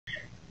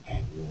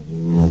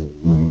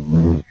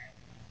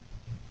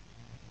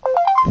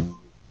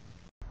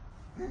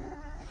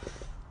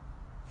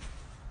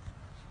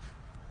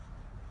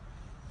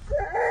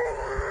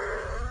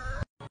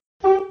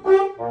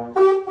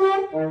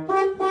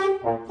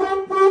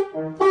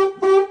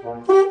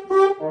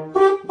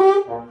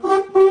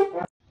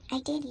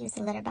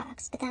the litter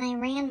box, but then I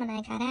ran when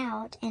I got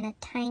out, and a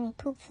tiny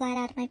poop flied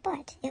out of my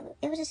butt.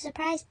 It was a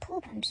surprise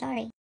poop, I'm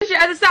sorry. Your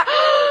other side.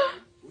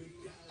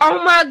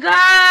 Oh my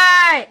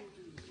God!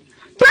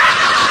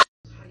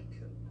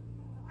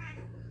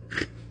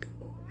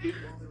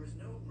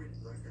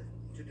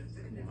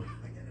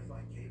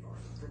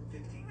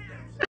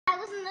 I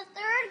was in the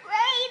 3rd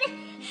grade.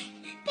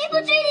 People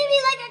treated me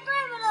like a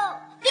criminal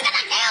because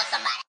I killed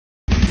somebody.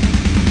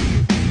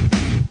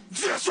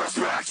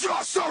 Disrespect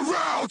your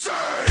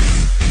surroundings.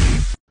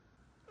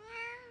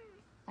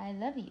 I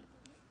love you.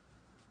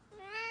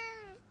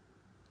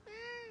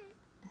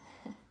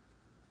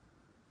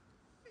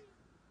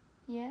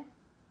 Yeah?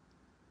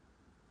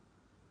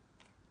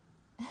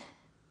 It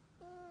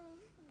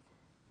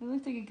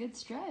looks like a good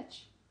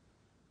stretch.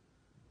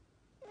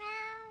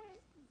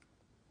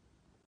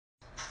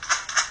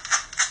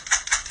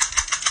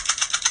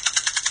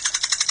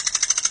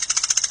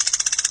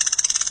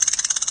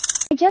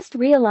 I just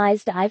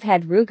realized I've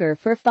had Ruger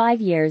for 5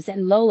 years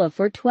and Lola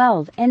for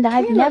 12, and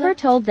I've never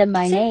told them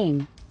my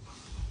name.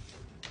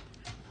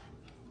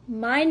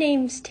 My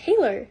name's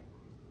Taylor.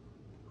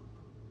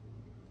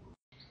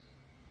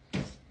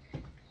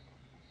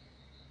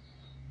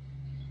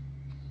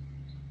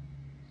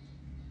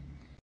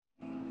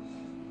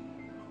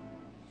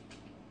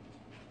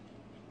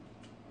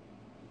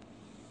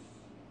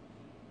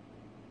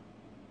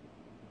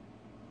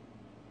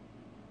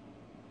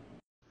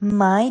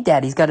 My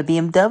daddy's got a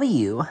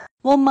BMW.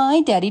 Well,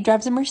 my daddy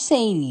drives a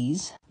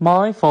Mercedes.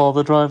 My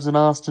father drives an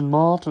Aston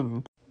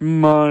Martin.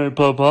 My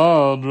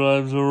papa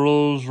drives a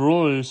Rolls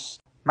Royce.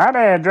 My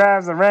dad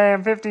drives a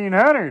Ram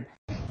 1500.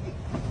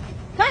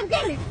 Come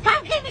get me!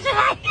 Come get me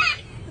tonight!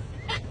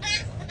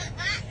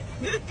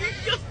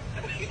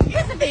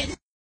 This a bitch.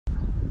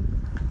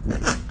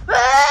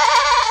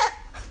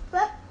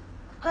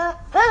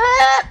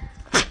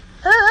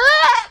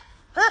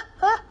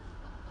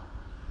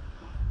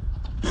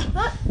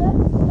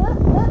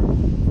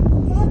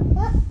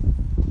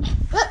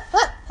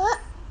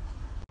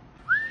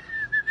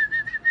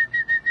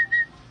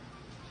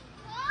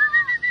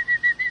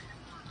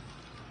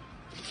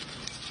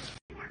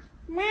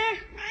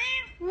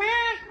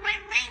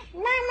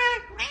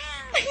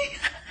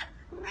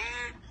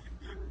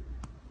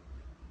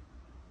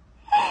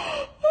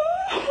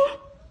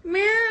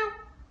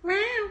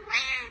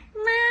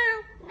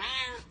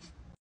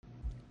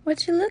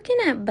 What you looking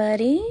at,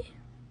 buddy?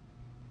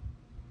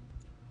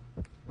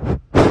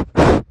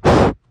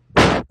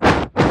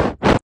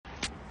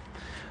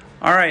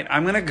 Alright,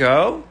 I'm gonna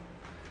go.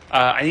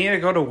 I need to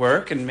go to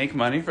work and make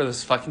money for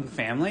this fucking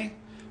family.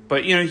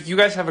 But, you know, you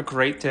guys have a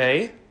great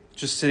day.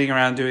 Just sitting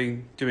around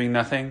doing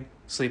nothing,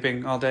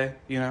 sleeping all day,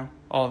 you know,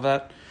 all of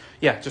that.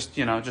 Yeah, just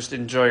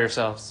enjoy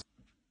yourselves.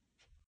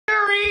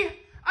 Harry,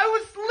 I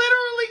was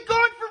literally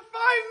gone for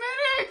 5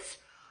 minutes!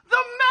 The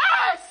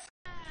mess!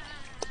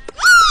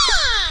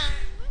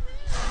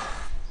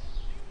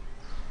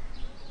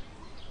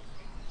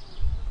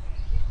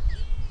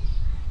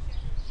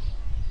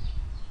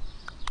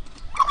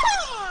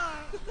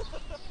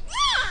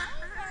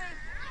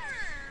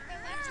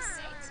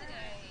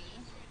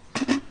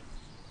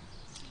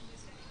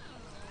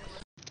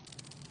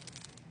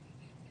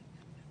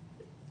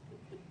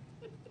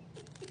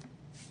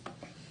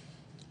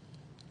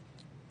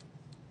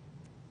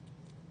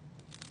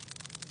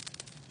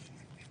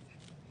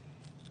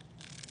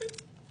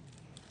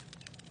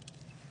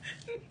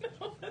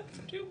 No, that's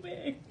too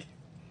big.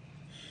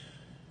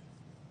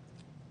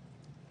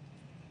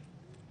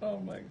 Oh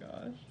my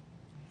gosh.